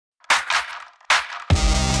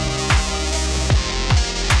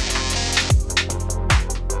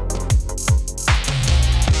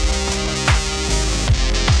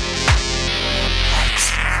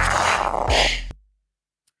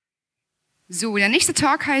So, der nächste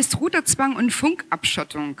Talk heißt Routerzwang und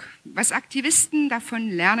Funkabschottung, was Aktivisten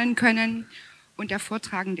davon lernen können. Und der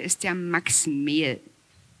Vortragende ist der Mehl.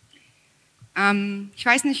 Ich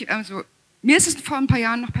weiß nicht, also mir ist es vor ein paar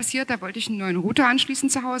Jahren noch passiert, da wollte ich einen neuen Router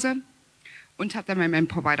anschließen zu Hause und habe dann bei meinem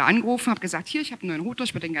Provider angerufen, habe gesagt, hier, ich habe einen neuen Router,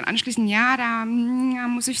 ich würde den gerne anschließen. Ja, da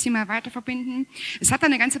muss ich Sie mal weiter verbinden. Es hat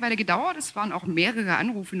dann eine ganze Weile gedauert, es waren auch mehrere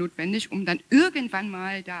Anrufe notwendig, um dann irgendwann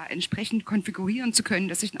mal da entsprechend konfigurieren zu können,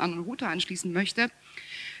 dass ich einen anderen Router anschließen möchte.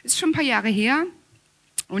 Ist schon ein paar Jahre her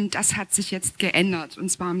und das hat sich jetzt geändert, und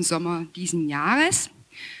zwar im Sommer diesen Jahres.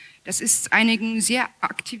 Das ist einigen sehr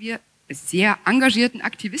engagierten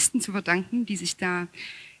Aktivisten zu verdanken, die sich da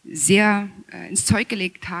sehr ins Zeug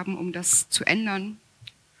gelegt haben, um das zu ändern.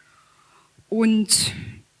 Und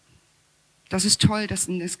das ist toll, dass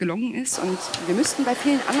ihnen das gelungen ist. Und wir müssten bei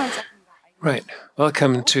vielen anderen Sachen... Right.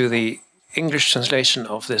 Welcome to the English translation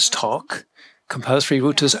of this talk, Compulsory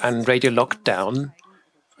Routers and Radio Lockdown.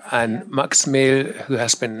 And Mehl, who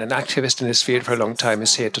has been an activist in this field for a long time,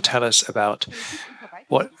 is here to tell us about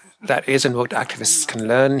what that is and what activists can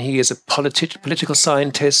learn. He is a political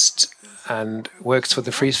scientist and works for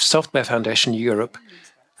the Free Software Foundation Europe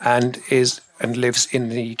and lives in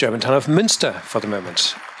the German town of Münster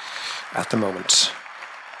at the moment.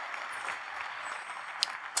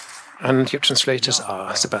 And your translators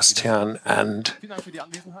are Sebastian and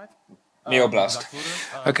Neoblast.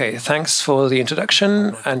 Okay, thanks for the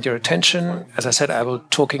introduction and your attention. As I said, I will be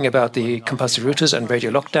talking about the compulsory routers and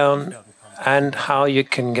radio lockdown and how you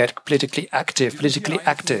can get politically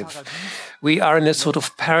active. We are in a sort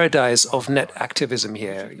of paradise of net activism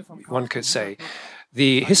here, one could say.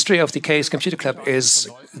 The history of the Chaos Computer Club is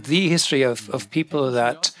the history of people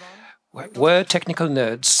that were technical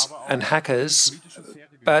nerds and hackers,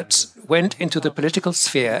 but went into the political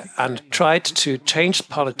sphere and tried to change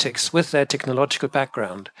politics with their technological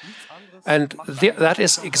background. And that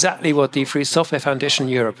is exactly what the Free Software Foundation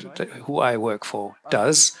Europe, who I work for,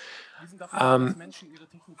 does.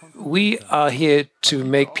 We are here to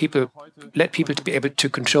let people to be able to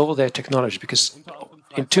control their technology, because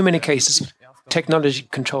in too many cases, technology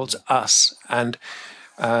controls us. And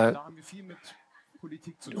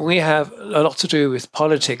we have a lot to do with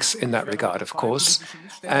politics in that regard, of course.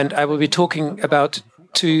 And I will be talking about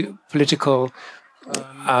two political,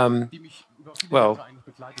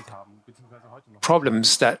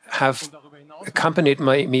 problems that have accompanied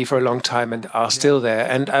me for a long time and are still there.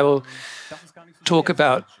 And I will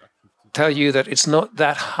tell you that it's not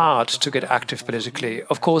that hard to get active politically.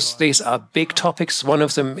 Of course, these are big topics, one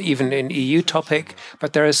of them even an EU topic,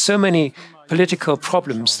 but there are so many political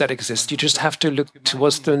problems that exist. You just have to look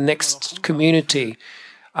towards the next community,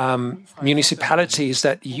 municipalities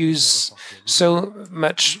that use so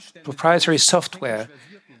much proprietary software,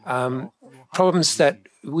 problems that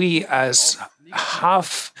we as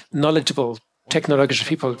half knowledgeable technological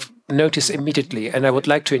people notice immediately. And I would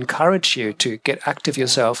like to encourage you to get active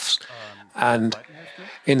yourselves. And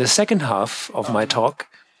in the second half of my talk,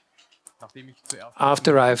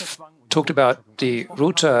 after I've talked about the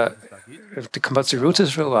compulsory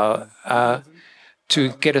routers for a while, to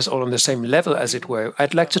get us all on the same level, as it were,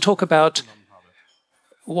 I'd like to talk about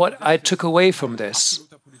what I took away from this.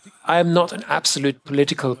 I'm not an absolute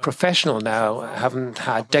political professional now. I haven't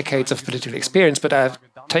had decades of political experience, but I've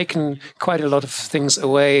taken quite a lot of things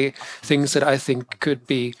away, things that I think could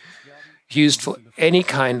be used for any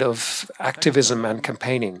kind of activism and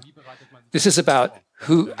campaigning. This is about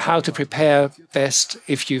how to prepare best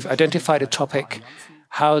if you've identified a topic.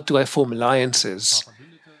 How do I form alliances?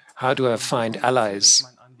 How do I find allies?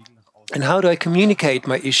 And how do I communicate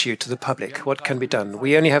my issue to the public? What can be done?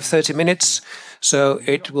 We only have 30 minutes, so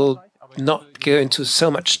it will not go into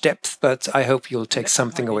so much depth, but I hope you'll take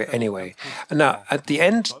something away anyway. And now, at the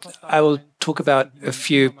end, I will talk about a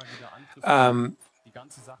few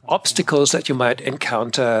obstacles that you might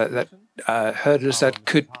encounter, hurdles that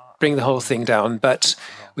could bring the whole thing down. But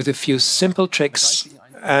with a few simple tricks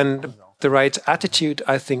and the right attitude,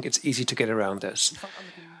 I think it's easy to get around this.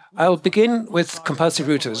 I will begin with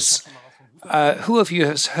compulsory routers. Who of you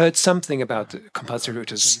has heard something about the compulsory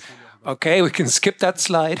routers? Okay, we can skip that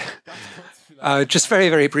slide. Just very,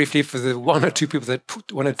 very briefly for the one or two people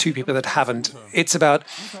that haven't. It's about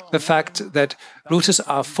the fact that routers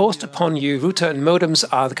are forced upon you. Router and modems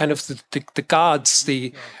are the kind of the guards,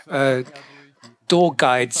 the door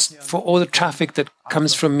guides for all the traffic that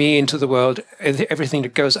comes from me into the world, everything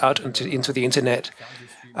that goes out into the internet,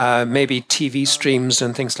 maybe TV streams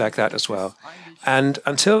and things like that as well. And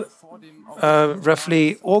until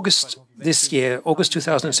roughly August this year, August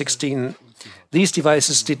 2016, these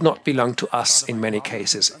devices did not belong to us in many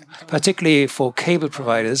cases, particularly for cable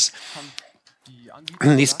providers.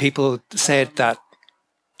 these people said that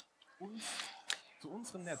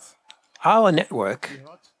our network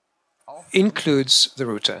includes the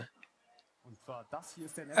router.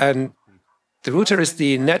 And the router is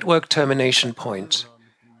the network termination point.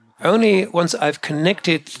 Only once I've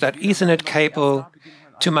connected that Ethernet cable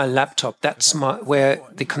to my laptop, that's where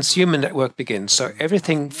the consumer network begins. So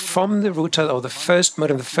everything from the router or the first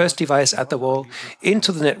modem, the first device at the wall,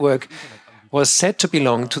 into the network was said to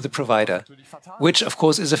belong to the provider, which of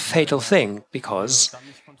course is a fatal thing, because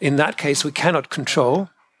in that case we cannot control.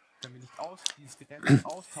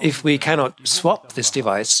 If we cannot swap this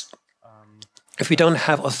device, if we don't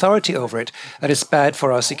have authority over it, that is bad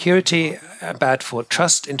for our security, bad for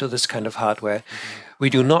trust into this kind of hardware. We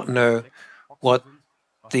do not know what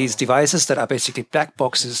these devices that are basically black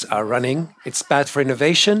boxes are running. It's bad for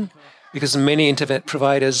innovation, because many internet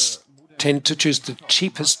providers tend to choose the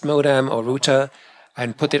cheapest modem or router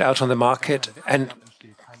and put it out on the market. And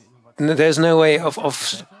there's no way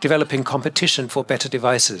of developing competition for better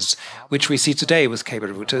devices, which we see today with cable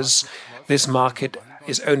routers. This market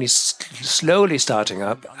is only slowly starting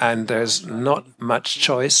up, and there's not much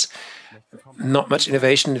choice, not much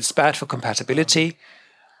innovation. It's bad for compatibility.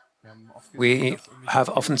 We have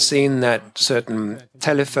often seen that certain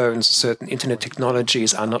telephones, certain internet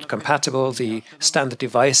technologies are not compatible. The standard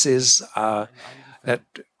devices that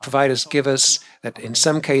providers give us, that in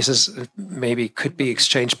some cases maybe could be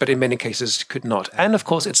exchanged, but in many cases could not. And of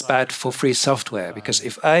course, it's bad for free software, because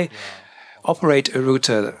if I operate a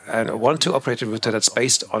router and want to operate a router that's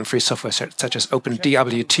based on free software such as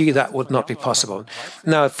OpenDWT, that would not be possible.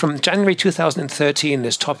 Now, from January 2013,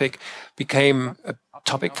 this topic became a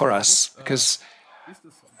topic for us, because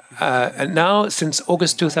and now, since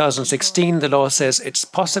August 2016, the law says it's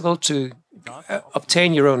possible to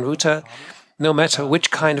obtain your own router, no matter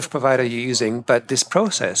which kind of provider you're using. But this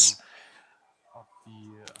process,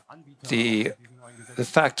 the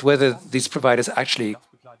fact whether these providers actually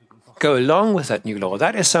go along with that new law,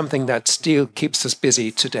 that is something that still keeps us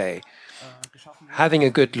busy today. Having a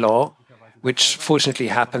good law, which fortunately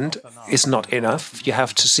happened, is not enough. You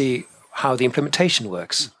have to see how the implementation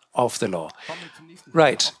works of the law.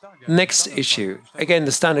 Right. Next issue. Again,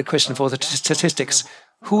 the standard question for the statistics.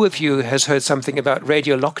 Who of you has heard something about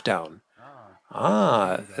radio lockdown?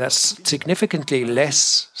 That's significantly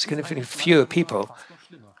fewer people.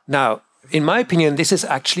 Now, in my opinion, this is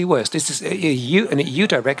actually worse. This is an EU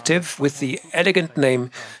directive with the elegant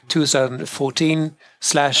name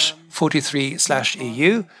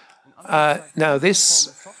 2014/43/EU. Now, this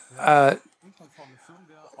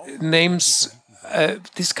names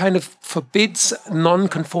this kind of forbids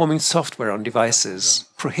non-conforming software on devices,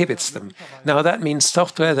 prohibits them. Now, that means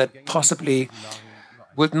software that possibly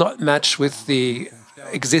would not match with the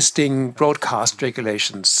existing broadcast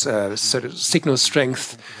regulations, sort of signal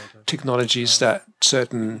strength technologies that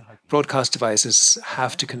certain broadcast devices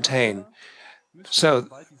have to contain. So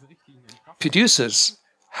producers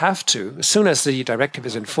have to, as soon as the directive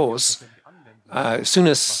is in force, as soon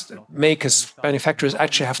as manufacturers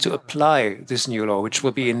actually have to apply this new law, which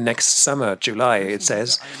will be in next summer, July, it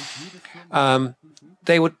says,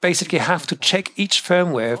 they would basically have to check each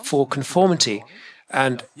firmware for conformity.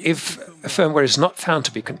 And if a firmware is not found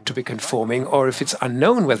to be conforming, or if it's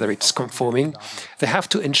unknown whether it's conforming, they have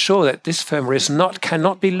to ensure that this firmware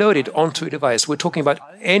cannot be loaded onto a device. We're talking about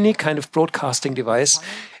any kind of broadcasting device,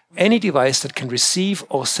 any device that can receive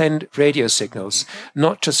or send radio signals,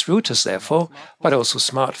 not just routers, therefore, but also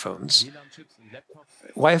smartphones,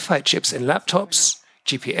 Wi-Fi chips in laptops,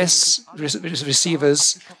 GPS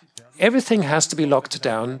receivers. Everything has to be locked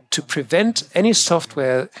down to prevent any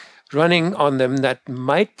software running on them that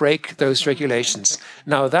might break those regulations.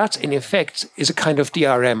 Now, that, in effect, is a kind of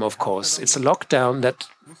DRM, of course. It's a lockdown that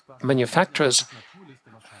manufacturers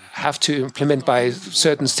have to implement by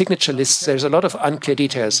certain signature lists. There's a lot of unclear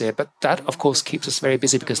details there, but that, of course, keeps us very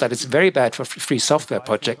busy, because that is very bad for free software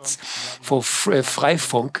projects, for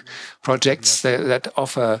Freifunk projects that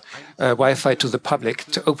offer Wi-Fi to the public,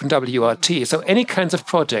 to OpenWRT. So any kinds of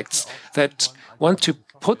projects that want to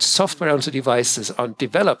put software onto devices,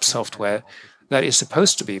 develop software that is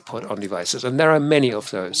supposed to be put on devices, and there are many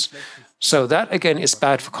of those. So that, again, is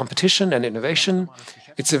bad for competition and innovation.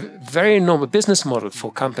 It's a very normal business model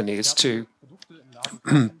for companies to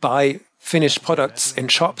buy finished products in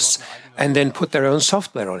shops and then put their own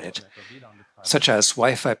software on it, such as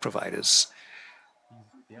Wi-Fi providers.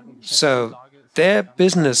 So their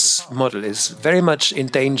business model is very much in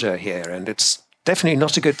danger here, and it's definitely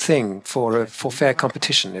not a good thing for fair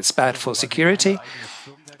competition. It's bad for security,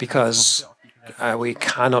 because we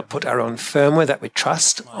cannot put our own firmware that we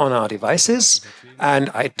trust on our devices. And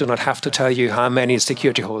I do not have to tell you how many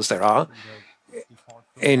security holes there are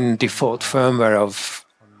in default firmware of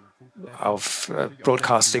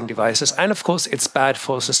broadcasting devices. And of course, it's bad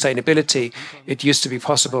for sustainability. It used to be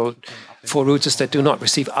possible for routers that do not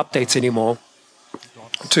receive updates anymore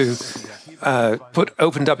to put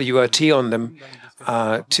OpenWRT on them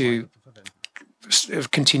to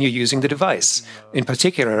continue using the device. In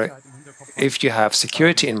particular, if you have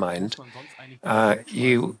security in mind,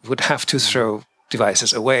 you would have to throw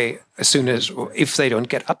devices away as soon as, or if they don't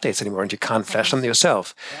get updates anymore and you can't flash them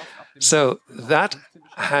yourself. So that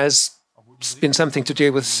has been something to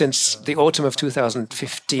deal with since the autumn of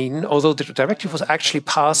 2015, although the directive was actually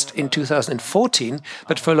passed in 2014,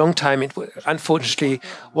 but for a long time it unfortunately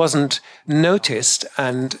wasn't noticed,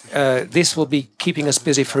 and this will be keeping us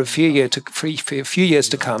busy for a few years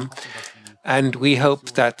to come. And we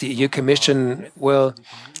hope that the EU Commission will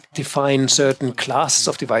define certain classes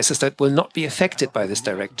of devices that will not be affected by this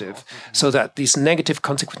directive, so that these negative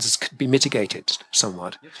consequences could be mitigated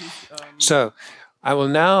somewhat. So I will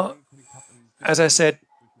now, as I said,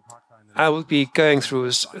 I will be going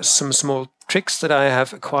through some small tricks that I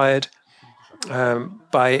have acquired that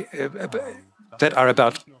are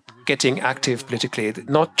about getting active politically,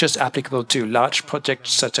 not just applicable to large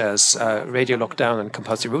projects such as radio lockdown and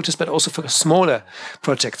compulsory routers, but also for smaller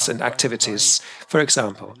projects and activities. For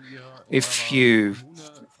example, if you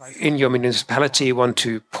in your municipality want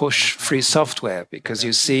to push free software because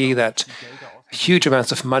you see that huge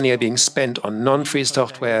amounts of money are being spent on non-free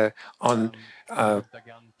software, on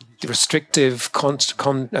restrictive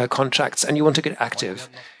contracts, and you want to get active,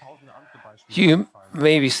 you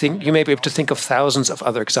may be able to think of thousands of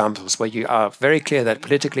other examples where you are very clear that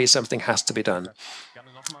politically something has to be done.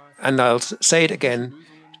 And I'll say it again,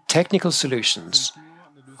 technical solutions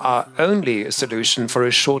are only a solution for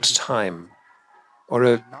a short time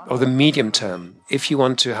or the medium term. If you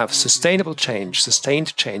want to have sustainable change,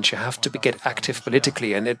 sustained change, you have to get active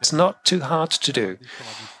politically, and it's not too hard to do.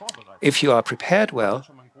 If you are prepared well,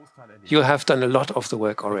 you'll have done a lot of the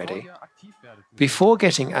work already. Before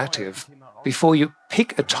getting active, before you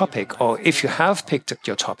pick a topic, or if you have picked up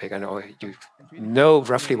your topic and or you know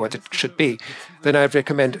roughly what it should be, then I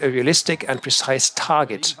recommend a realistic and precise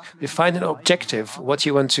target. Define an objective, what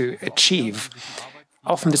you want to achieve.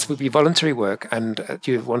 Often this will be voluntary work, and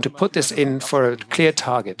you want to put this in for a clear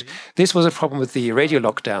target. This was a problem with the radio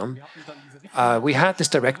lockdown. We had this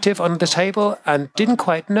directive on the table and didn't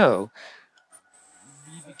quite know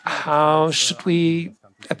how should we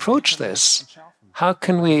approach this. How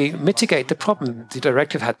can we mitigate the problem? The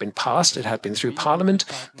directive had been passed, it had been through Parliament.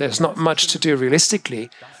 There's not much to do realistically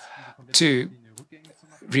to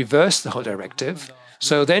reverse the whole directive.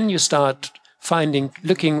 So then you start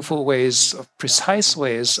looking for precise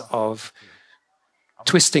ways of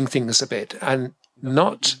twisting things a bit, and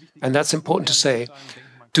that's important to say,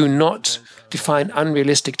 do not define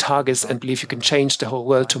unrealistic targets and believe you can change the whole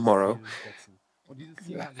world tomorrow.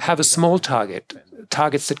 Have a small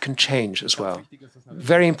targets that can change as well.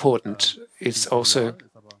 Very important. It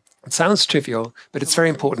sounds trivial, but it's very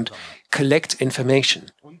important. Collect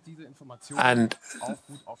information and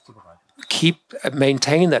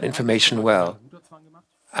maintain that information well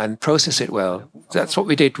and process it well. That's what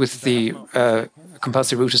we did with the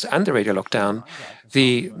compulsory routers and the radio lockdown.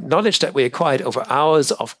 The knowledge that we acquired over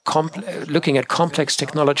hours of looking at complex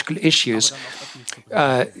technological issues,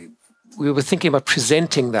 we were thinking about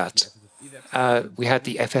presenting that. We had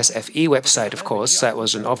the FSFE website, of course, that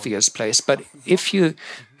was an obvious place. But if you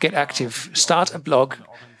get active, start a blog,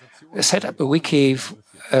 set up a wiki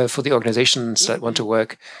for the organizations that want to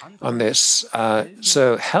work on this.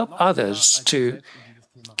 So help others to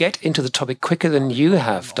get into the topic quicker than you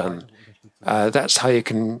have done. That's how you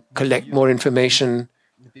can collect more information,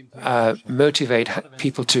 motivate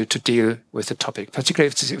people to deal with the topic,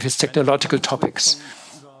 particularly if it's technological topics.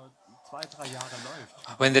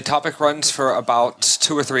 When the topic runs for about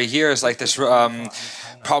 2 or 3 years, like this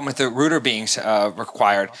problem with the router being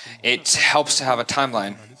required, it helps to have a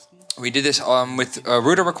timeline. We did this with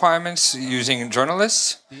router requirements using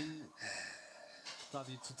journalists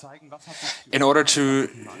in order to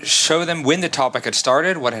show them when the topic had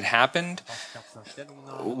started, what had happened,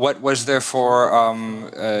 what was there for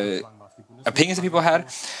opinions that people had.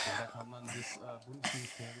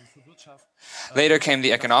 Later came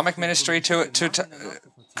the economic ministry to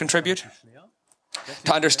contribute.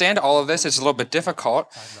 To understand all of this is a little bit difficult,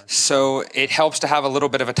 so it helps to have a little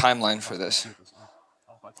bit of a timeline for this.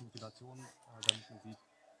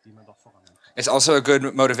 It's also a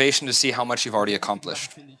good motivation to see how much you've already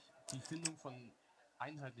accomplished.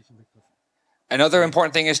 Another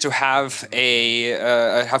important thing is to have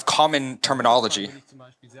have common terminology.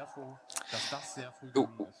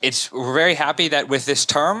 We're very happy that with this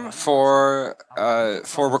term for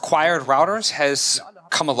required routers has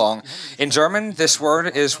come along. In German, this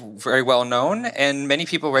word is very well known, and many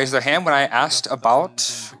people raised their hand when I asked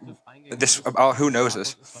about who knows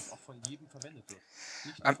this.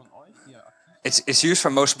 It's used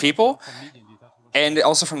from most people, and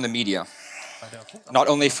also from the media, not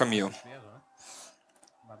only from you.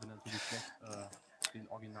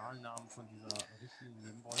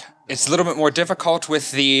 It's a little bit more difficult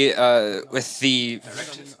with the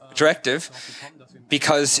directive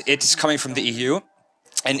because it's coming from the EU.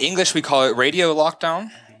 In English, we call it radio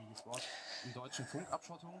lockdown,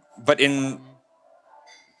 but in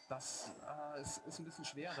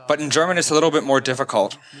German, it's a little bit more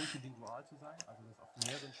difficult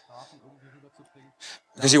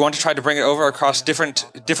because you want to try to bring it over across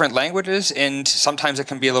different languages, and sometimes it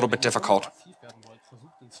can be a little bit difficult.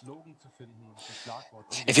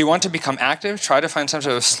 If you want to become active, try to find some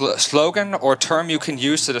sort of slogan or term you can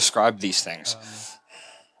use to describe these things.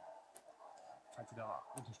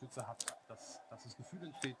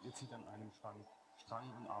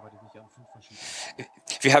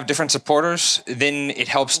 If you have different supporters, then it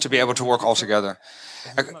helps to be able to work all together.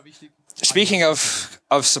 Speaking of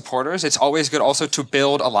supporters, it's always good also to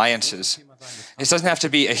build alliances. This doesn't have to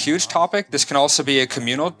be a huge topic. This can also be a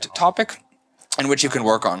communal topic in which you can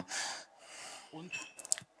work on.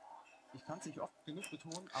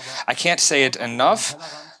 I can't say it enough.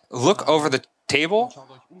 Look over the table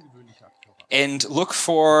and look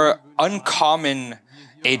for uncommon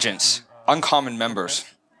agents, uncommon members.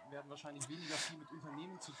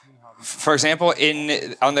 For example,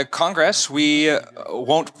 on the Congress, we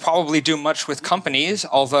won't probably do much with companies,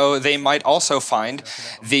 although they might also find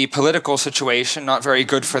the political situation not very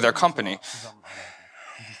good for their company.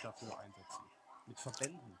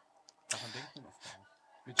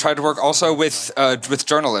 Try to work also with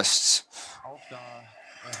journalists.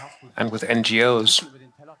 And with NGOs,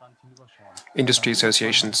 industry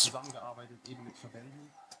associations.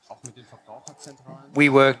 We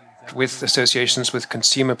work with associations with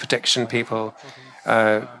consumer protection people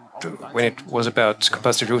when it was about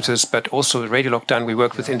compulsory routers, but also radio lockdown. We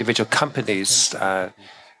worked with individual companies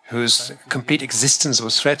whose complete existence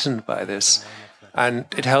was threatened by this. And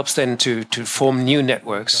it helps then to form new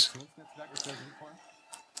networks.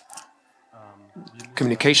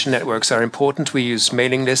 Communication networks are important. We use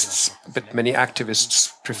mailing lists, but many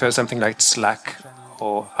activists prefer something like Slack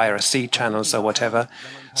or IRC channels or whatever.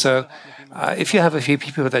 So if you have a few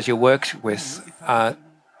people that you work with,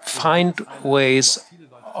 find ways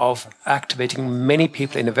of activating many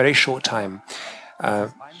people in a very short time.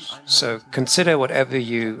 So consider whatever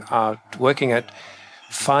you are working at,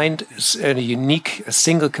 find a unique, a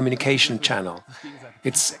single communication channel.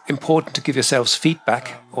 It's important to give yourselves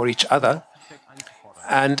feedback or each other,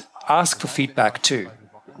 and ask for feedback too.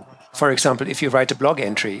 For example, if you write a blog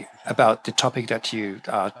entry about the topic that you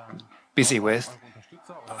are busy with,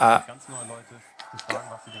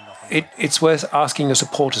 it's worth asking your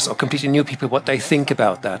supporters or completely new people what they think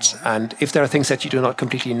about that. And if there are things that you do not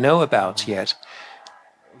completely know about yet,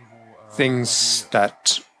 things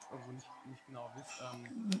that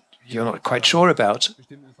you're not quite sure about,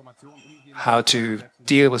 how to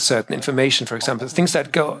deal with certain information, for example, things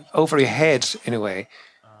that go over your head in a way.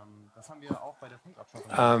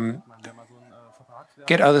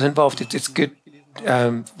 Get others involved. It's good.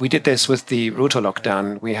 We did this with the router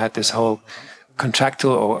lockdown. We had this whole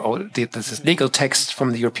contractual or this legal text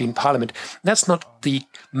from the European Parliament. That's not the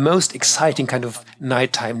most exciting kind of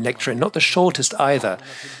nighttime lecture, and not the shortest either.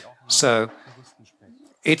 So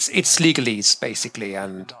it's legalese, basically,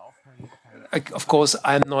 and of course,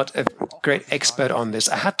 I'm not a great expert on this.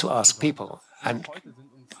 I had to ask people and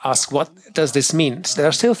ask, what does this mean? So there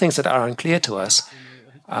are still things that are unclear to us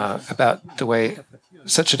about the way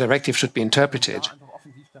such a directive should be interpreted,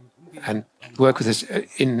 and work with it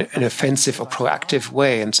in an offensive or proactive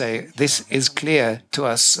way and say, this is clear to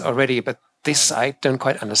us already, but this I don't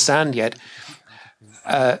quite understand yet,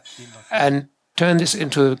 and turn this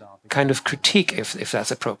into a kind of critique if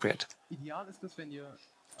that's appropriate.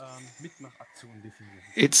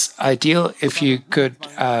 It's ideal if you could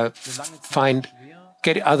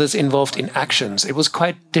get others involved in actions. It was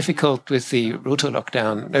quite difficult with the router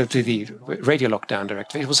lockdown, the radio lockdown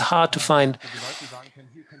directive. It was hard to find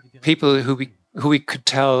people who we could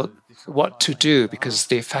tell what to do, because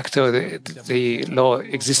de facto the law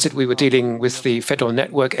existed. We were dealing with the Federal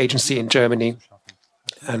Network Agency in Germany,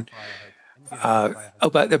 and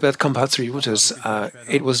about compulsory routers,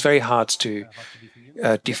 it was very hard to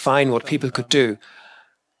define what people could do.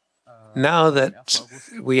 Now that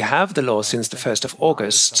we have the law since the 1st of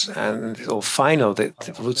August, and or final, that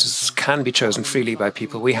the routers can be chosen freely by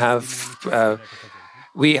people, we actually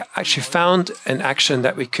found an action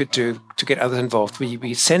that we could do to get others involved.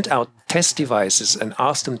 We sent out test devices and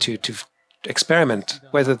asked them to experiment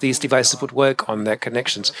whether these devices would work on their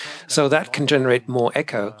connections. So that can generate more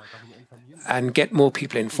echo and get more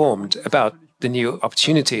people informed about the new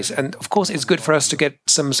opportunities. And of course, it's good for us to get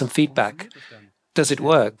some feedback. Does it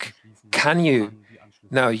work? Can you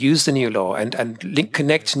now use the new law and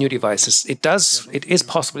connect new devices? It does. It is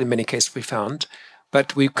possible in many cases, we found,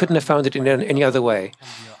 but we couldn't have found it in any other way.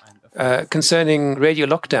 Concerning radio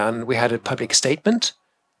lockdown, we had a public statement,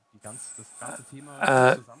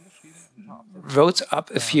 wrote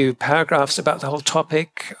up a few paragraphs about the whole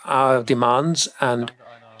topic, our demands, and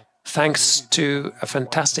thanks to a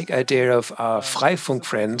fantastic idea of our Freifunk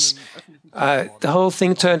friends, the whole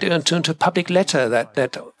thing turned into a public letter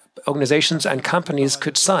that organizations and companies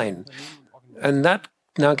could sign. And that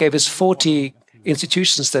now gave us 40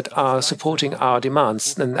 institutions that are supporting our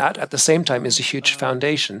demands. And that, at the same time, is a huge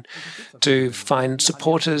foundation to find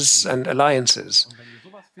supporters and alliances.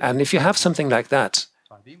 And if you have something like that,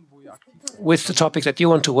 with the topic that you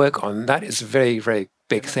want to work on, that is a very, very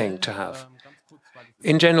big thing to have.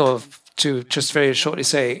 In general, to just very shortly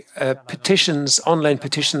say, petitions, online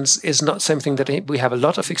petitions, is not something that we have a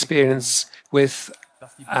lot of experience with,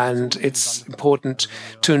 and it's important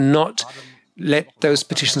to not let those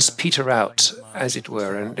petitions peter out, as it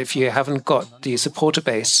were. And if you haven't got the supporter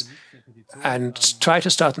base, and try to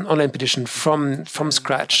start an online petition from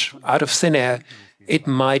scratch, out of thin air, it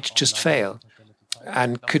might just fail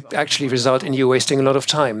and could actually result in you wasting a lot of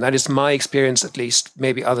time. That is my experience, at least.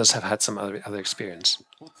 Maybe others have had some other experience.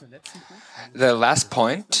 The last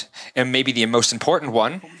point, and maybe the most important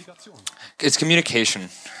one, is communication.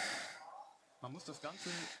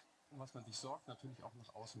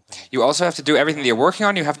 You also have to do everything that you're working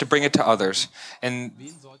on, you have to bring it to others. And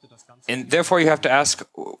therefore you have to ask,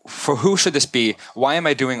 for who should this be? Why am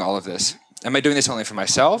I doing all of this? Am I doing this only for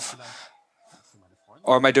myself?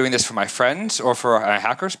 Or am I doing this for my friends or for a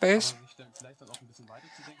hackerspace?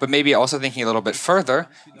 But maybe also thinking a little bit further,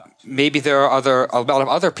 maybe there are a lot of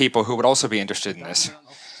other people who would also be interested in this.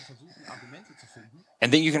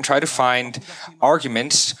 And then you can try to find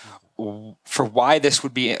arguments for why this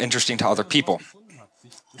would be interesting to other people.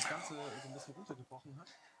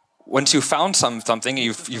 Once you've found something,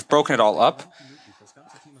 you've broken it all up,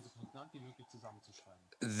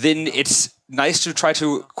 then it's nice to try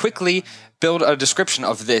to quickly build a description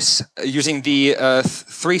of this using the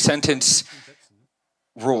 3-sentence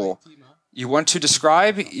rule. You want to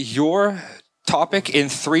describe your topic in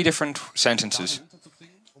 3 different sentences.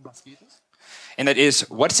 And that is,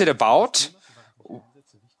 what's it about?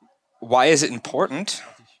 Why is it important?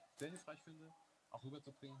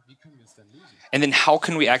 And then how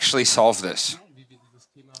can we actually solve this?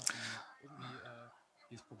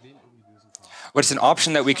 What's an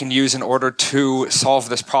option that we can use in order to solve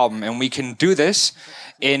this problem? And we can do this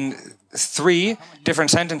in 3 different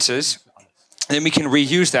sentences. And then we can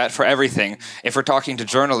reuse that for everything. If we're talking to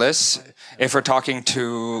journalists, if we're talking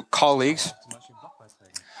to colleagues,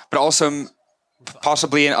 but also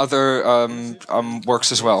possibly in other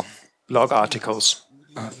works as well. Blog articles.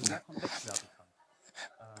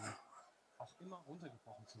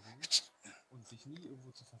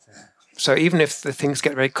 So even if the things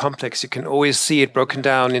get very complex, you can always see it broken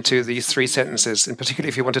down into these 3 sentences. And particularly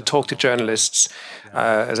if you want to talk to journalists,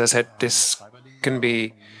 as I said, this can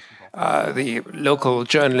be the local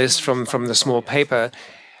journalists from the small paper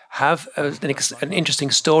have an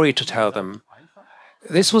interesting story to tell them.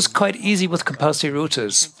 This was quite easy with compulsory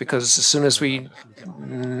routers, because as soon as we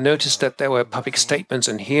noticed that there were public statements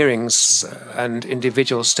and hearings and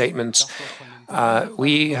individual statements,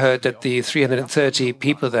 we heard that the 330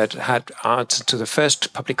 people that had answered to the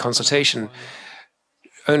first public consultation,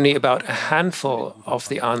 only about a handful of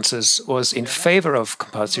the answers was in favor of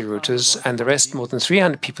compulsory routers, and the rest, more than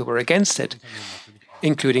 300 people, were against it,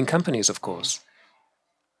 including companies, of course.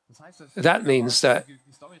 That means that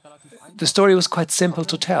the story was quite simple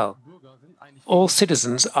to tell. All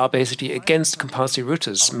citizens are basically against compulsory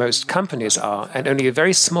routers. Most companies are, and only a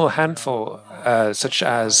very small handful, such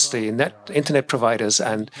as the internet providers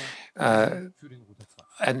and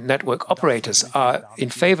network operators, are in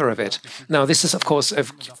favor of it. Now, this is, of course, a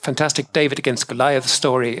fantastic David against Goliath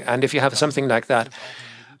story, and if you have something like that,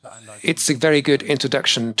 it's a very good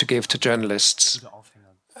introduction to give to journalists,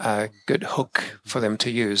 a good hook for them to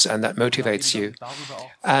use, and that motivates you.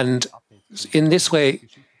 And in this way,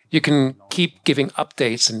 you can keep giving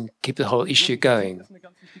updates and keep the whole issue going.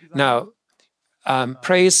 Now,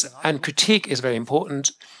 praise and critique is very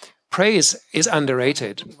important. Praise is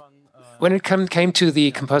underrated. When it came to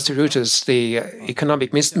the Compulsory Routers, the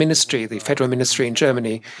economic ministry, the federal ministry in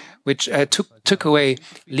Germany, which took away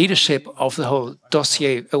leadership of the whole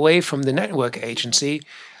dossier away from the network agency,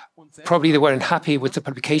 probably they weren't happy with the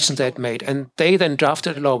publications they had made, and they then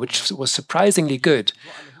drafted a law which was surprisingly good.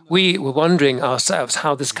 We were wondering ourselves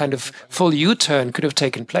how this kind of full U-turn could have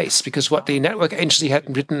taken place, because what the network agency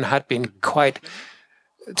had written had been quite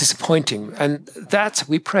disappointing, and that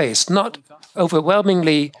we praised, not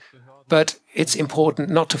overwhelmingly, but it's important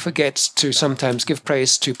not to forget to sometimes give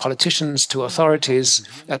praise to politicians, to authorities,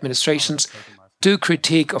 administrations, do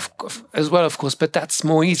critique as well, of course, but that's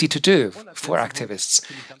more easy to do for activists.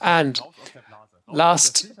 And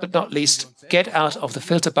last but not least, get out of the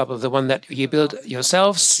filter bubble, the one that you build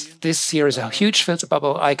yourselves. This year is a huge filter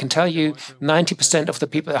bubble. I can tell you 90% of the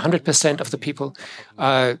people, 100% of the people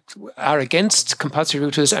are against compulsory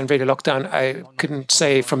routers and radio lockdown. I couldn't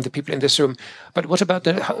say from the people in this room. But what about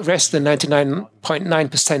the rest, the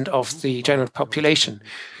 99.9% of the general population?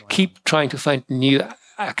 Keep trying to find new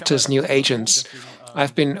actors, new agents.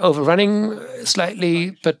 I've been overrunning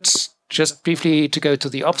slightly, but just briefly to go to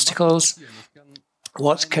the obstacles.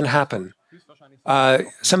 What can happen?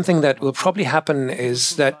 Something that will probably happen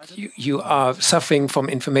is that you are suffering from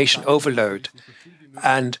information overload.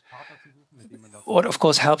 And what, of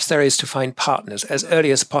course, helps there is to find partners as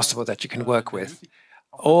early as possible that you can work with.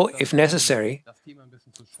 Or, if necessary,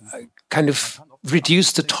 kind of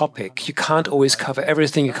reduce the topic. You can't always cover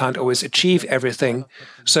everything. You can't always achieve everything.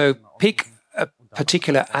 So pick a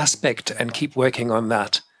particular aspect and keep working on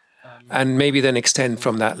that. And maybe then extend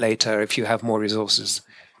from that later if you have more resources.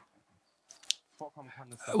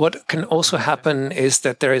 What can also happen is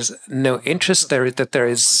that there is no interest, that there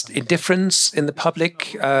is indifference in the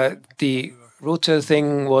public. The router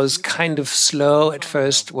thing was kind of slow at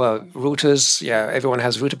first. Well, routers, yeah, everyone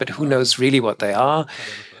has router, but who knows really what they are?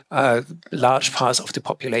 Large parts of the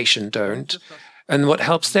population don't. And what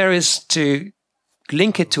helps there is to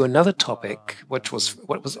link it to another topic, what was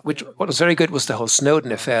very good was the whole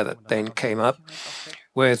Snowden affair that then came up,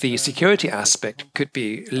 where the security aspect could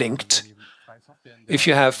be linked. If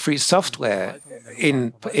you have free software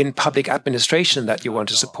in public administration that you want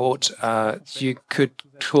to support, you could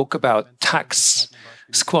talk about tax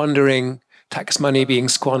squandering, tax money being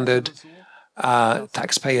squandered,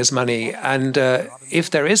 taxpayers' money, and if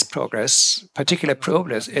there is progress, particular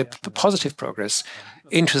progress, positive progress,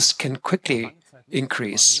 interest can quickly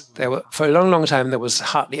increase. For a long time, there was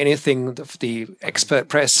hardly anything. The expert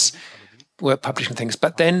press were publishing things.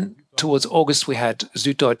 But then towards August, we had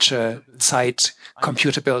Süddeutsche Zeit,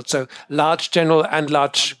 Computer Bild, so large general and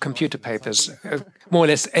large computer papers, more or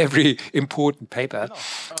less every important paper.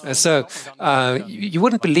 So you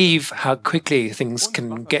wouldn't believe how quickly things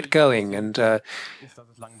can get going. And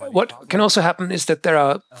what can also happen is that there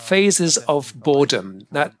are phases of boredom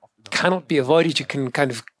that cannot be avoided. You can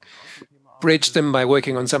kind of bridge them by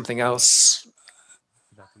working on something else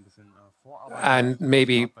and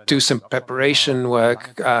maybe do some preparation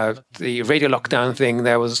work. The radio lockdown thing,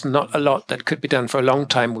 there was not a lot that could be done for a long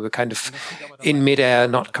time. We were kind of in midair,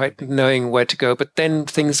 not quite knowing where to go. But then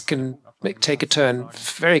things can take a turn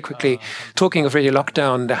very quickly. Talking of radio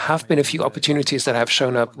lockdown, there have been a few opportunities that have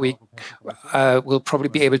shown up. We will probably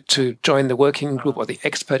be able to join the working group or the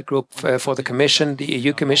expert group for the Commission, the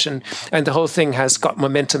EU Commission, and the whole thing has got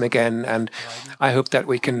momentum again. And I hope that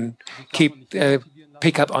we can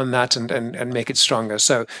pick up on that and make it stronger.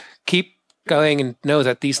 So keep going and know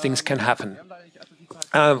that these things can happen.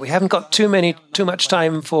 We haven't got too much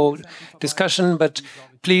time for discussion, but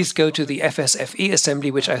please go to the FSFE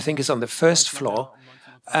assembly, which I think is on the first floor.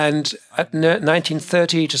 And at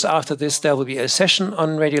 19:30, just after this, there will be a session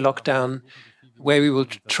on radio lockdown where we will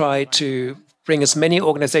try to bring as many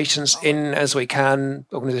organizations in as we can,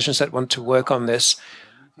 organizations that want to work on this,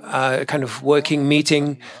 kind of working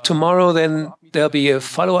meeting. Tomorrow, then, there'll be a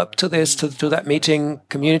follow-up to this, to that meeting.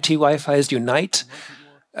 Community Wi-Fi's Unite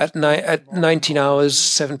at 19 hours,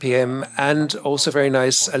 7 p.m. And also very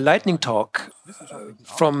nice, a lightning talk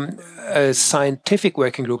from a scientific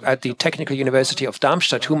working group at the Technical University of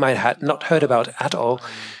Darmstadt, whom I had not heard about at all.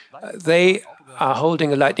 They are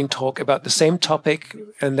holding a lightning talk about the same topic,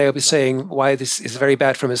 and they'll be saying why this is very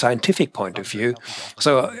bad from a scientific point of view.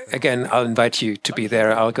 So again, I'll invite you to be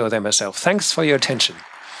there. I'll go there myself. Thanks for your attention.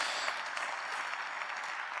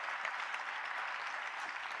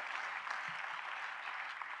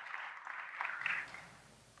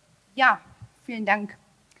 Ja, vielen Dank.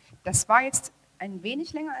 Das war jetzt Ein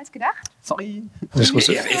wenig länger als gedacht. Sorry. This was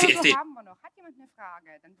Haben wir noch. Hat jemand eine Frage?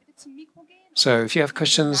 Dann bitte zum Mikro gehen. So if you have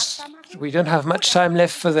questions, we don't have much time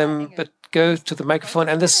left for them, but go to the microphone.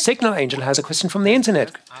 And the Signal Angel has a question from the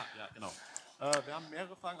internet.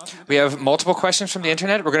 We have multiple questions from the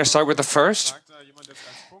internet. We're going to start with the first.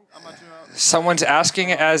 Someone's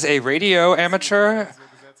asking, as a radio amateur,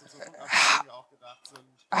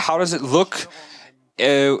 how does it look?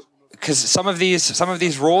 Because some of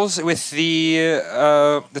these rules with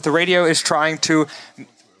that the radio is trying to.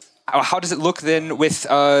 How does it look then with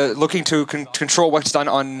looking to control what's done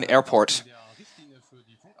on airport?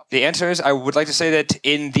 The answer is, I would like to say that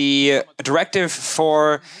in the directive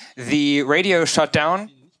for the radio shutdown,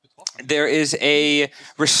 there is a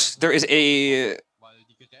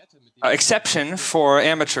exception for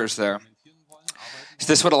amateurs there. So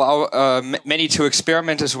this would allow many to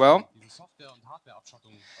experiment as well.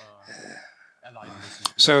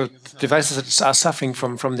 So devices that are suffering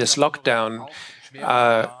from this lockdown,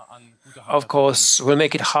 of course, will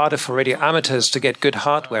make it harder for radio amateurs to get good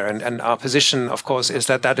hardware. And our position, of course, is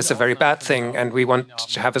that that is a very bad thing, and we want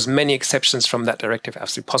to have as many exceptions from that directive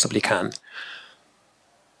as we possibly can.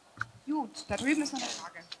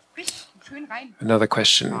 Another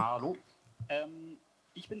question.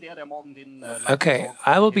 Okay,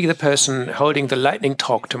 I will be the person holding the lightning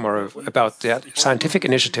talk tomorrow about the scientific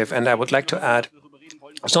initiative, and I would like to add,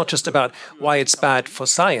 it's not just about why it's bad for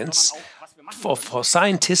science, for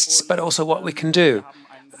scientists, but also what we can do.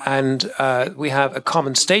 And we have a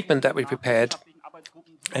common statement that we prepared,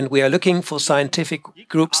 and we are looking for scientific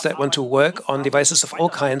groups that want to work on devices of all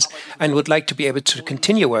kinds and would like to be able to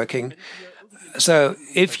continue working. So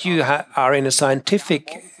if you are in a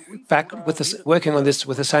scientific working on this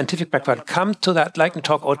with a scientific background, come to that lightning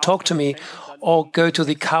talk or talk to me or go to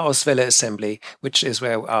the Chaoswelle assembly, which is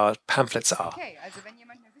where our pamphlets are.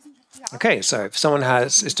 Okay, so if someone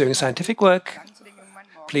is doing scientific work,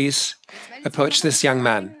 please approach this young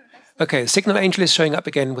man. Okay, Signal Angel is showing up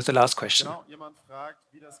again with the last question.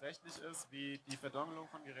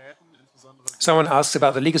 Someone asks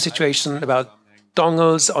about the legal situation, about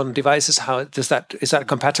dongles on devices. How is that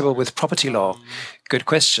compatible with property law? Good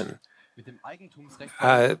question.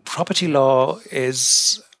 Property law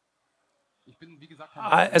is,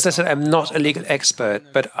 as I said, I'm not a legal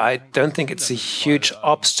expert, but I don't think it's a huge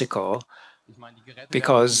obstacle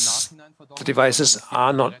because the devices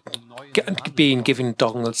are not being given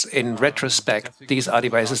dongles in retrospect. These are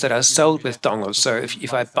devices that are sold with dongles. So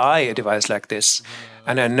if I buy a device like this,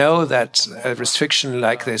 and I know that a restriction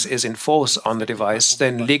like this is in force on the device,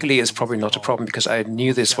 then legally it's probably not a problem because I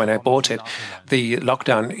knew this when I bought it. The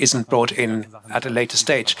lockdown isn't brought in at a later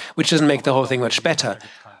stage, which doesn't make the whole thing much better.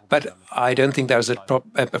 But I don't think there's a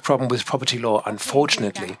problem with property law,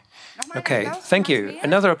 unfortunately. Okay, thank you.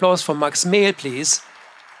 Another applause for Max Mehl, please.